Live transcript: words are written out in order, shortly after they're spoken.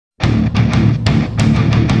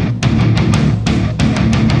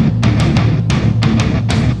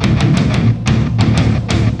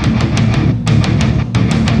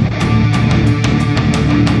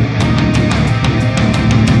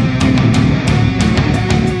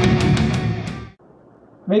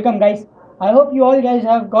Welcome guys. I hope you all guys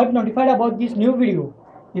have got notified about this new video.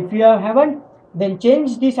 If you haven't, then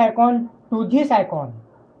change this icon to this icon.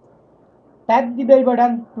 Tap the bell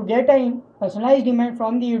button to get a personalized email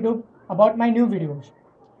from the YouTube about my new videos.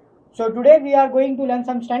 So today we are going to learn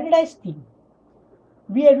some standardized thing.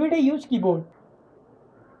 We everyday use keyboard.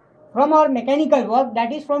 From our mechanical work,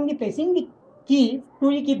 that is from the pressing the key to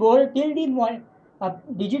the keyboard till the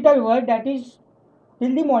digital work, that is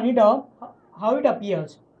till the monitor, how it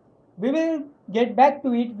appears. We will get back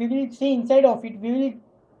to it. We will see inside of it. We will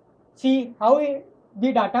see how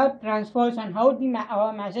the data transfers and how the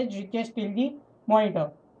message reaches till the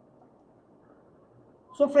monitor.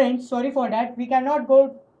 So friends, sorry for that. We cannot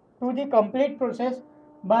go to the complete process,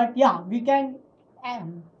 but yeah, we can.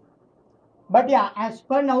 Um, but yeah, as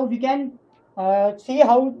per now, we can see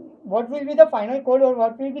how what will be the final code or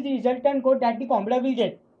what will be the resultant code that the compiler will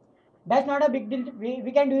get. That's not a big deal.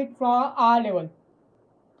 We can do it from our level.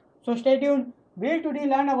 So stay tuned. We'll today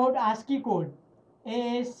learn about ASCII code.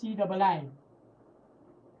 ASCII.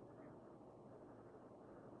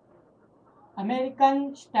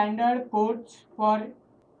 American Standard Codes for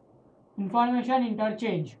Information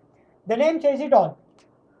Interchange. The name says it all.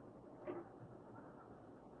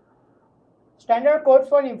 Standard codes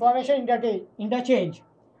for information interchange.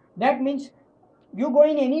 That means you go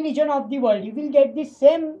in any region of the world, you will get the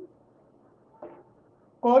same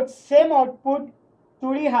code, same output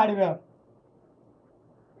to the hardware.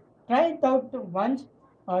 Try it out once.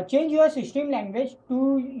 Change your system language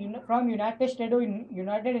to from United States or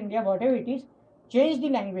United India, whatever it is. Change the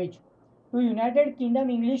language to United Kingdom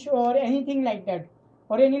English or anything like that,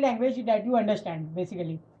 or any language that you understand.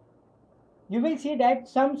 Basically, you will see that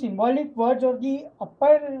some symbolic words of the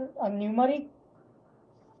upper numeric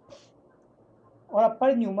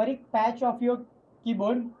patch of your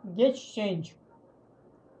keyboard gets changed.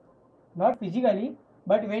 Not physically,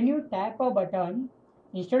 but when you tap a button,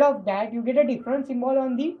 instead of that, you get a different symbol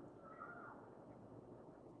on the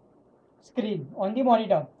screen, on the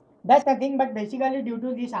monitor. That's nothing but basically due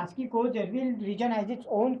to this ASCII codes, every region has its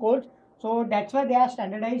own codes. So that's why they are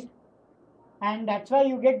standardized, and that's why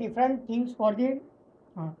you get different things for the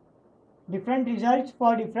different results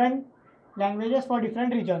for different languages for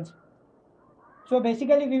different regions. So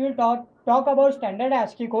basically we will talk about standard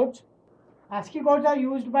ASCII codes. ASCII codes are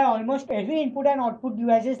used by almost every input and output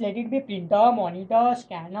devices, let it be printer, monitor,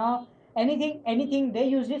 scanner, anything. They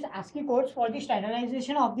use these ASCII codes for the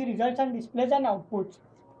standardization of the results and displays and outputs.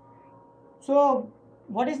 So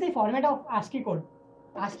what is the format of ASCII code?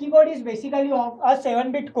 ASCII code is basically of a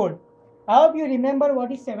 7-bit code. I hope you remember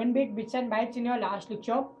what is 7-bit bits and bytes in your last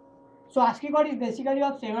lecture. So ASCII code is basically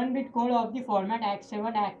of 7-bit code of the format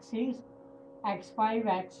X7, X6, X5,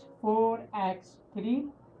 X4, X3,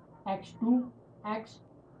 X2, X.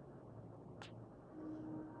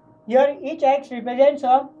 Here each X represents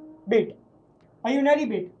a bit, a unary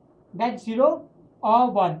bit, that's 0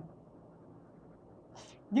 or 1.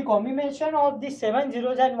 The combination of the 7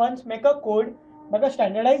 zeros and 1s make a code, make a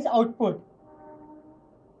standardized output,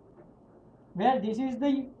 where this is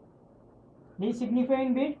the least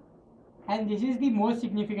significant bit and this is the most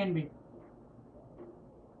significant bit.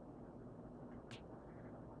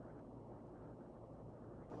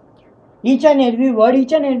 Each and every word,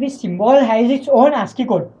 each and every symbol has its own ASCII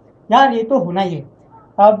code. यार ये तो होना ही है.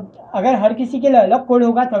 अब अगर हर किसी के लिए अलग कोड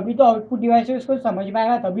होगा तभी तो आउटपुट डिवाइस उसको समझ में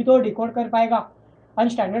आएगा, तभी तो डिकोड कर पाएगा.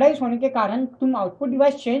 अनस्टैंडर्डाइज होने के कारण तुम आउटपुट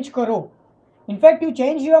डिवाइस चेंज करो. In fact you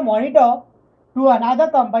change your monitor to another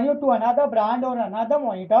company or to another brand or another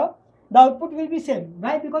monitor, the output will be same.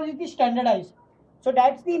 Why? Because it is standardized. So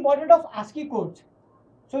that's the importance of ASCII codes.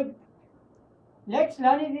 So let's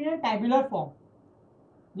learn it in a tabular form.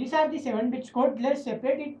 These are the 7-bit code. Let's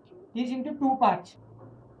separate this into two parts.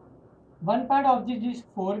 One part of this is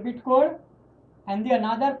 4-bit code and the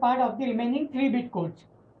another part of the remaining 3-bit codes.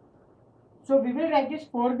 So we will write this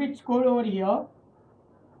 4-bit code over here.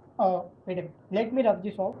 Wait a minute. Let me rub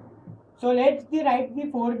this off. So let's write the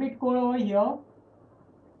 4-bit code over here.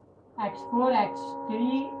 X4, X3,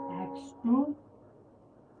 X2,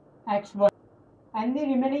 X1. And the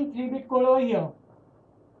remaining 3-bit code over here.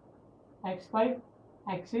 X5,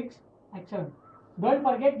 X6, X7. Don't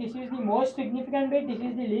forget, this is the most significant bit, this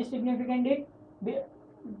is the least significant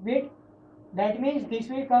bit. That means this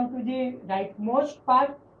will come to the rightmost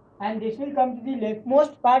part and this will come to the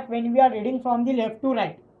leftmost part when we are reading from the left to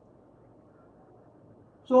right.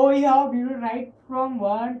 So here we will write from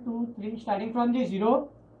 1, 2, 3, starting from the 0.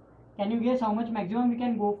 Can you guess how much maximum we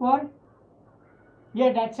can go for?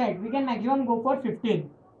 Yeah, that's right. We can maximum go for 15.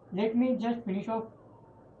 Let me just finish off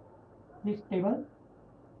this table.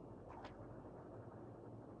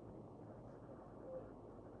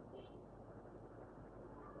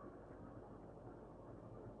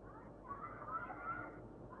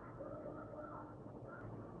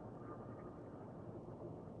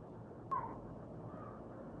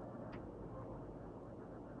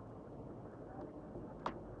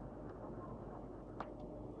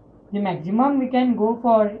 The maximum we can go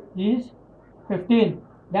for is 15.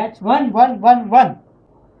 That's 1111.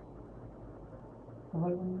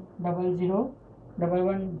 Double one, double zero, double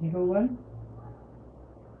one zero one,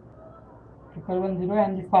 triple one zero,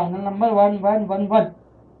 and the final number 1111.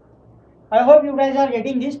 I hope you guys are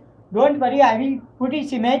getting this. Don't worry, I will put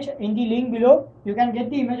its image in the link below. You can get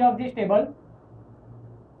the image of this table.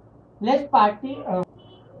 Let's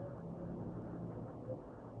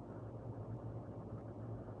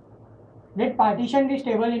let's partition this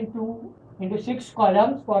table into 6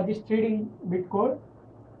 columns for this 3-bit code.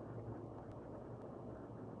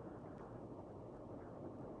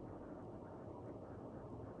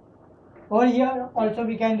 Or here also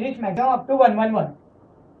we can reach maximum up to 111.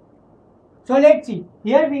 So let's see.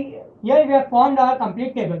 Here we have formed our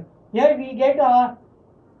complete table. Here we get a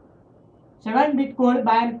 7-bit code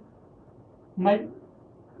by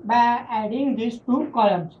adding these 2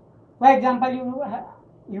 columns. For example,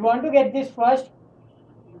 you want to get this first,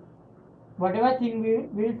 whatever thing we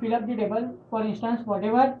will fill up the table. For instance,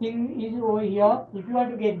 whatever thing is over here, if you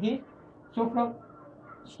want to get this, so from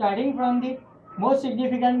starting from the most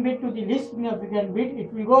significant bit to the least significant bit,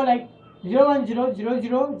 it will go like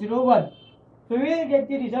 01000001. So we will get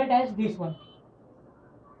the result as this one.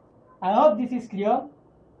 I hope this is clear.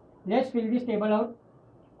 Let's fill this table out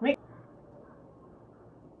quick.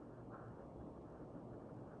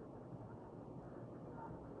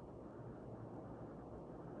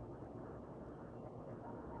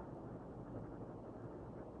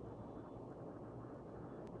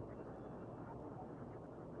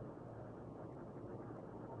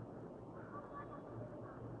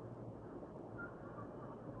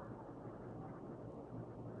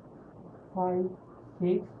 Five,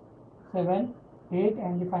 6, 7, 8,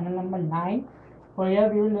 and the final number 9. For here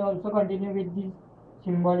we will also continue with the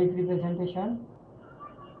symbolic representation.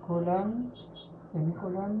 Colon,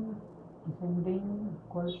 semicolon, descending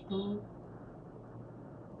equals to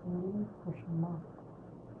question mark.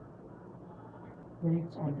 Here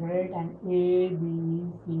it's alternate and A, B,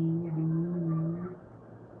 C, D,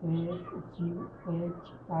 E, F, G, H,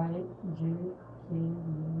 I, J, K, L,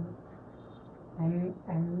 M,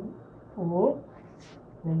 N, O,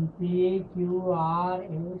 then P, Q, R,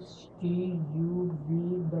 S, T, U, V,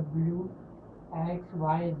 W, X,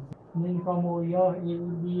 Y, Z. Then from over here, A,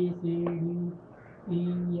 B, C, D,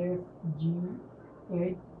 E, F, G,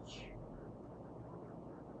 H,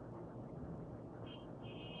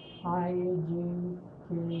 I, J,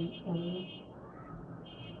 K,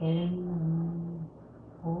 L, M,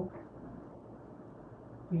 O,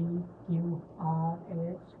 P, Q, R,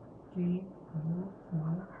 S, T, U, V,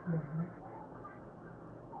 W,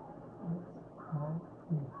 X, Y,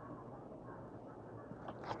 Z.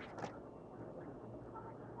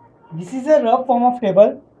 This is a rough form of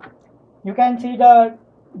table. You can see the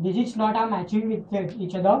digits not are matching with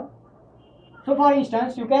each other. So for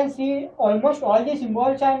instance, you can see almost all the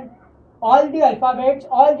symbols and all the alphabets,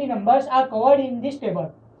 all the numbers are covered in this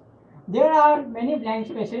table. There are many blank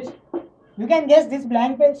spaces. You can guess these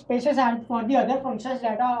blank spaces are for the other functions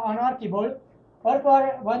that are on our keyboard, or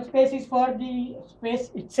for one space is for the space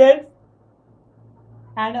itself,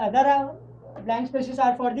 and other blank spaces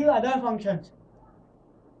are for the other functions.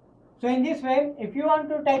 So in this way, if you want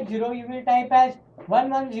to type 0, you will type as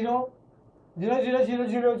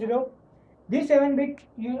 110000000. This 7-bit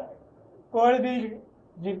code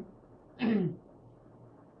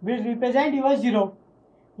will represent your 0.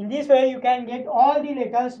 In this way, you can get all the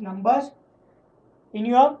letters, numbers in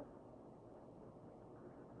your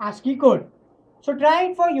ASCII code. So try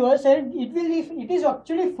it for yourself. It is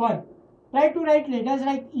actually fun. Try to write letters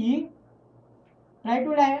like E. Try to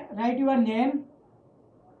write your name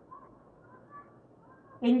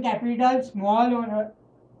in capital, small, or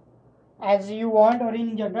as you want, or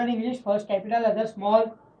in general English, first capital, other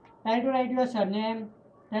small. Try to write your surname.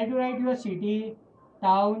 Try to write your city,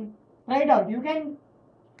 town. Try it out. You can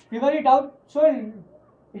figure it out. So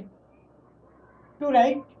to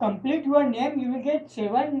write complete your name, you will get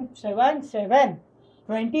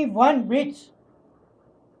 77721 bits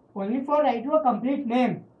only for write your complete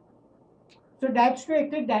name. So that's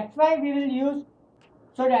trick. That's why we will use.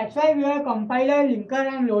 So that's why we have compiler, linker,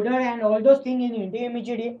 and loader, and all those things in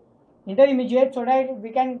intermediate, so that we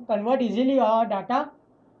can convert easily our data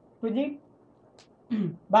to the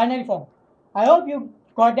binary form. I hope you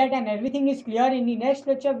got that and everything is clear. In the next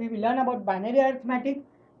lecture, we will learn about binary arithmetic.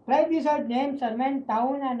 Try these are name, surname,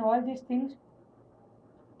 town, and all these things.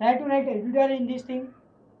 Try to write editor in this thing.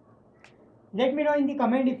 Let me know in the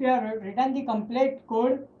comment if you have written the complete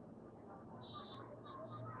code.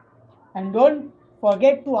 And don't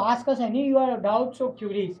forget to ask us any your doubts or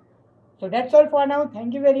queries. So that's all for now.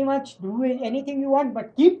 Thank you very much. Do anything you want,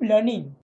 but keep learning.